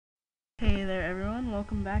Hey there everyone,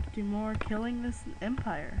 welcome back to more Killing This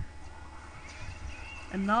Empire.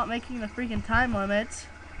 And not making the freaking time limit.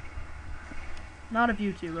 Not of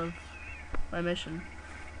YouTube, of my mission.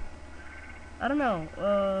 I don't know,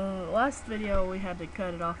 last video we had to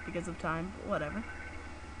cut it off because of time, but whatever.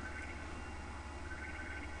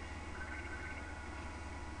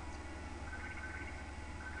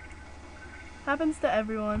 Happens to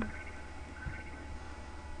everyone.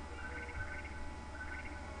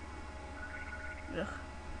 Ugh.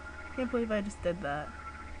 Can't believe I just did that.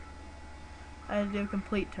 I had to do a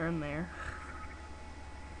complete turn there.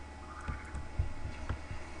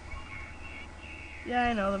 Yeah,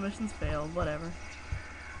 I know, the mission's failed, whatever.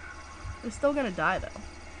 They're still gonna die, though.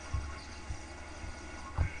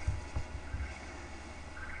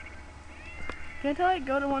 Can't I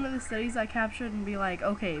go to one of the cities I captured and be like,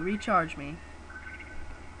 okay, recharge me.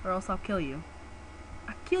 Or else I'll kill you.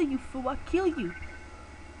 I'll kill you, fool, I'll kill you!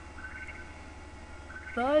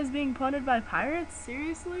 Bella is being punted by pirates?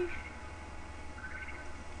 Seriously?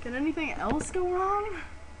 Can anything else go wrong?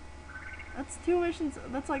 That's 2 missions,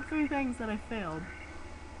 that's like 3 things that I failed.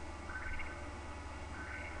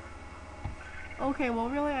 Okay, well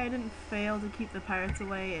really I didn't fail to keep the pirates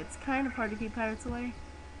away. It's kind of hard to keep pirates away.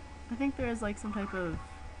 I think there is like some type of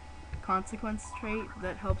consequence trait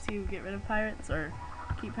that helps you get rid of pirates or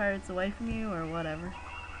keep pirates away from you or whatever.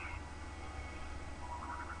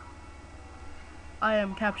 I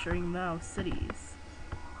am capturing now cities.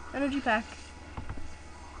 Energy pack.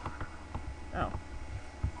 Oh.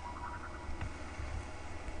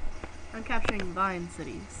 I'm capturing vine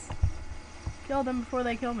cities. Kill them before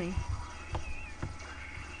they kill me.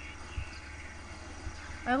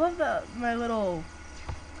 I love that my little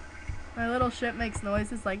ship makes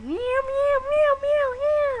noises like meow meow meow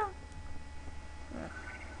meow meow.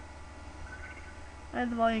 I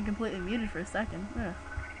had the volume completely muted for a second.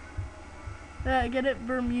 Get it,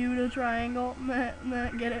 Bermuda Triangle?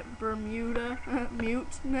 Get it, Bermuda?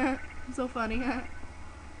 Mute? I'm so funny.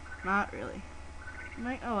 Not really.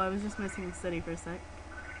 Oh, I was just missing the city for a sec.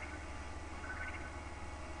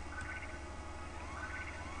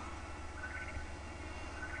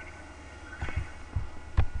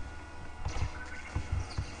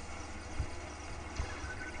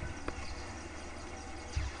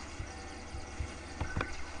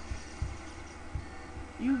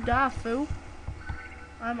 You die, foo.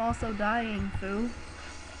 I'm also dying, foo.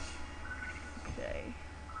 Okay.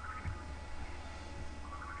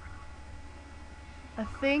 I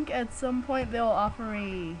think at some point they'll offer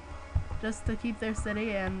me just to keep their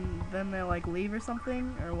city and then they'll like leave or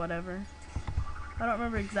something or whatever. I don't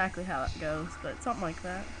remember exactly how it goes, but something like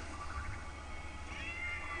that.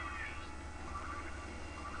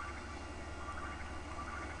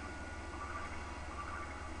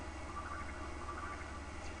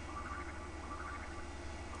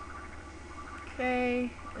 Okay,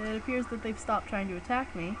 it appears that they've stopped trying to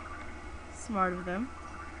attack me. Smart of them.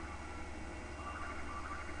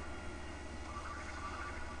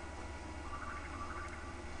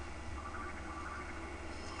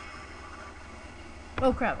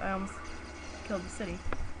 Oh crap, I almost killed the city.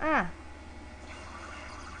 Ah!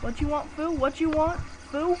 What you want, foo? What you want,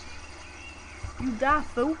 foo? You die,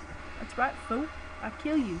 foo. That's right, foo. I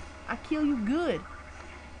kill you. I kill you good.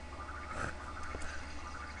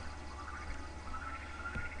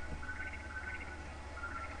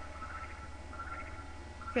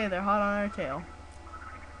 Okay, they're hot on our tail.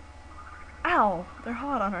 Ow! They're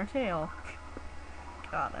hot on our tail.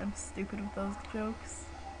 God, I'm stupid with those jokes.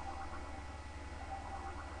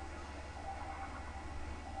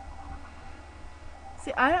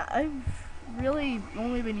 See, I've really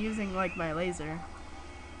only been using, like, my laser.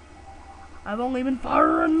 I've only been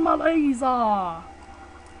firing my laser! Ah!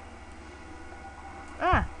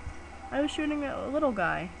 I was shooting a little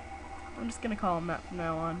guy. I'm just gonna call him that from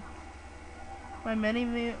now on. My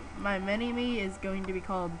mini-me is going to be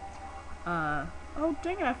called, oh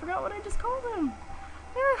dang it, I forgot what I just called him!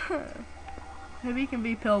 Maybe he can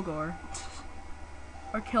be Pilgor.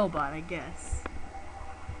 Or Killbot, I guess.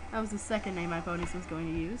 That was the second name iPonies was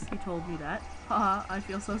going to use. He told me that. Haha, I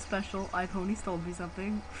feel so special. iPonies told me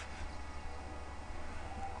something.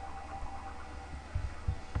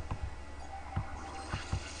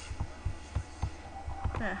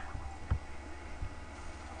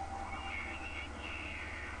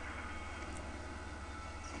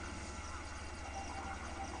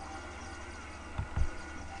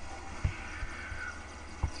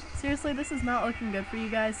 Seriously, this is not looking good for you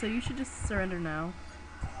guys, so you should just surrender now.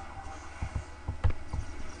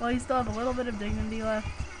 While you still have a little bit of dignity left.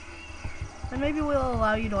 And maybe we'll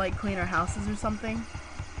allow you to like clean our houses or something.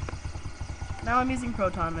 Now I'm using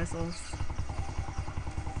proton missiles.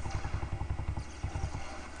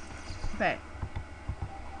 Okay.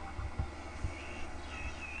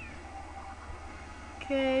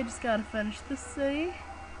 Okay, just gotta finish this city.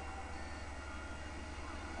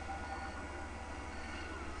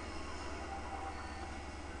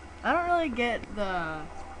 I don't really get the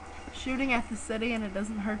shooting at the city and it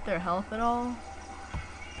doesn't hurt their health at all.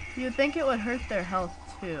 You'd think it would hurt their health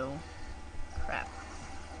too. Crap.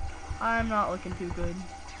 I'm not looking too good.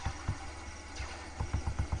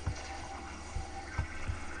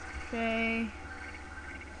 Okay.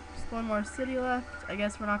 Just one more city left. I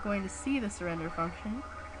guess we're not going to see the surrender function.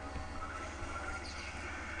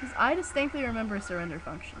 Because I distinctly remember a surrender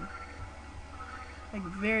function. Like,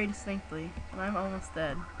 very distinctly. And I'm almost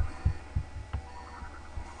dead.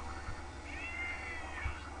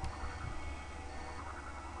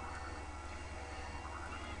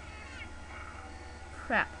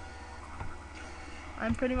 Crap.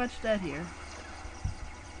 I'm pretty much dead here.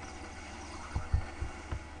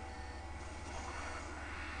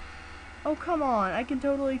 Oh, come on. I can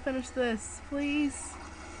totally finish this. Please.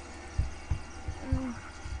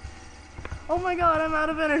 Oh my god, I'm out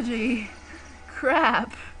of energy.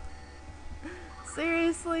 Crap.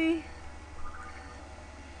 Seriously?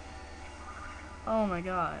 Oh my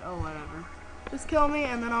god. Oh, whatever. Just kill me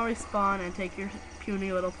and then I'll respawn and take your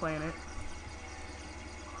puny little planet.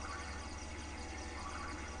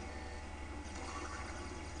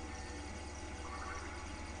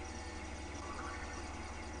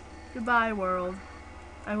 Goodbye, world.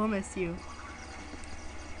 I will miss you.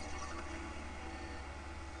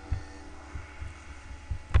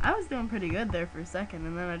 I was doing pretty good there for a second,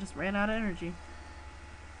 and then I just ran out of energy.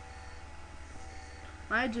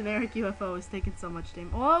 My generic UFO is taking so much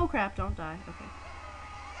damage. Oh crap, don't die. Okay.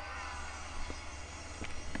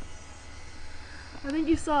 I think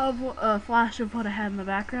you saw a flash of what I had in the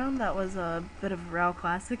background. That was a bit of a RAL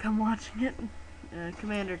classic. I'm watching it.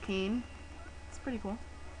 Commander Keen. It's pretty cool.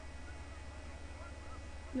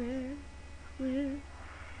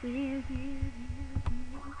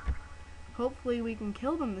 Hopefully we can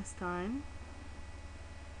kill them this time.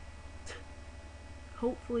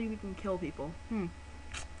 Hopefully we can kill people.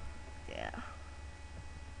 Yeah.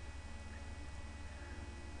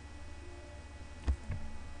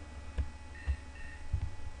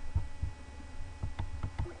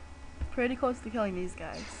 Pretty close to killing these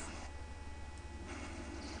guys.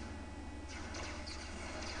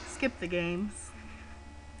 Skip the games.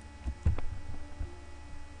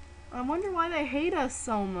 I wonder why they hate us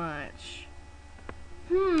so much.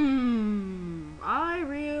 I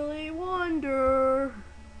really wonder.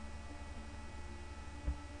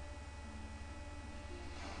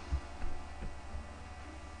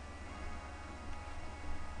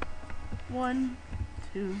 One,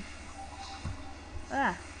 two.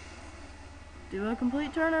 Do a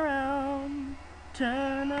complete turnaround.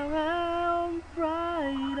 Turn around,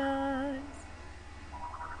 bright eyes.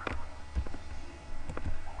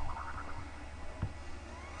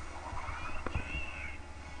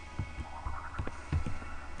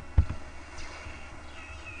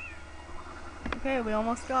 Okay, we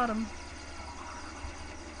almost got him.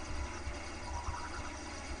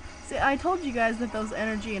 See, I told you guys that those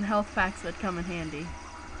energy and health packs would come in handy.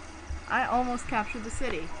 I almost captured the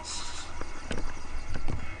city.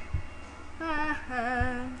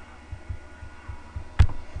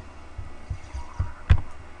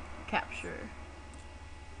 Capture.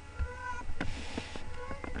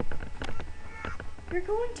 You're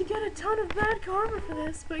going to get a ton of bad karma for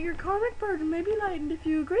this, but your karmic burden may be lightened if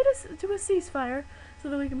you agree to a ceasefire so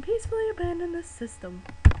that we can peacefully abandon this system.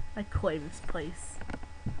 I claim this place.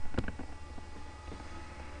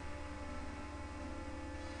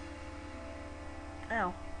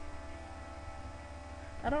 Ow.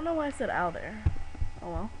 I don't know why I said ow there. Oh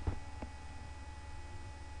well.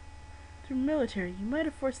 Through military, you might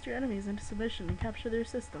have forced your enemies into submission and captured their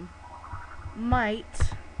system.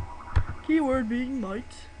 Might. Keyword being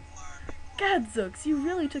might. Gadzooks, you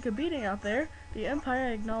really took a beating out there. The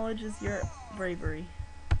Empire acknowledges your bravery.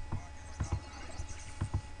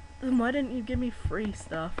 Then why didn't you give me free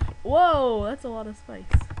stuff? Whoa, that's a lot of spice.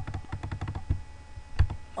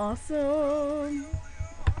 Awesome.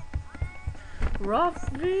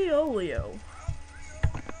 Rop-Violio.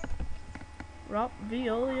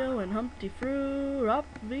 Rop-Violio and Humpty Froo.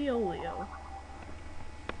 Rop-Violio.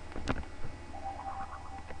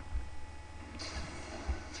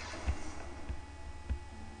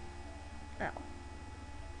 Ow.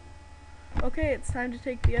 Okay, it's time to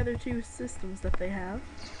take the other two systems that they have.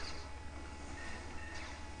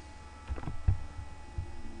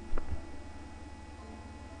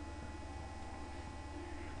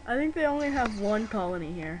 I think they only have one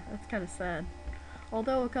colony here. That's kind of sad.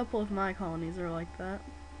 Although a couple of my colonies are like that.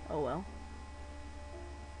 Oh well.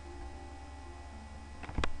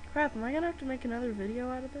 Crap, am I gonna have to make another video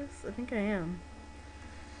out of this? I think I am.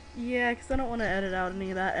 Yeah, because I don't want to edit out any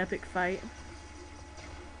of that epic fight.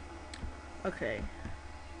 Okay.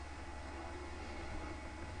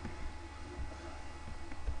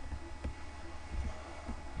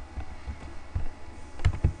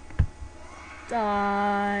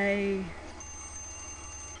 Die.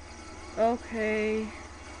 Okay.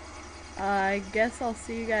 I guess I'll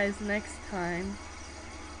see you guys next time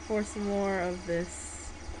for some more of this.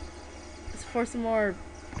 For some more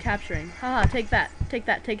capturing. Haha, take that. Take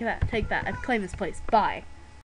that. Take that. Take that. I've claimed this place. Bye.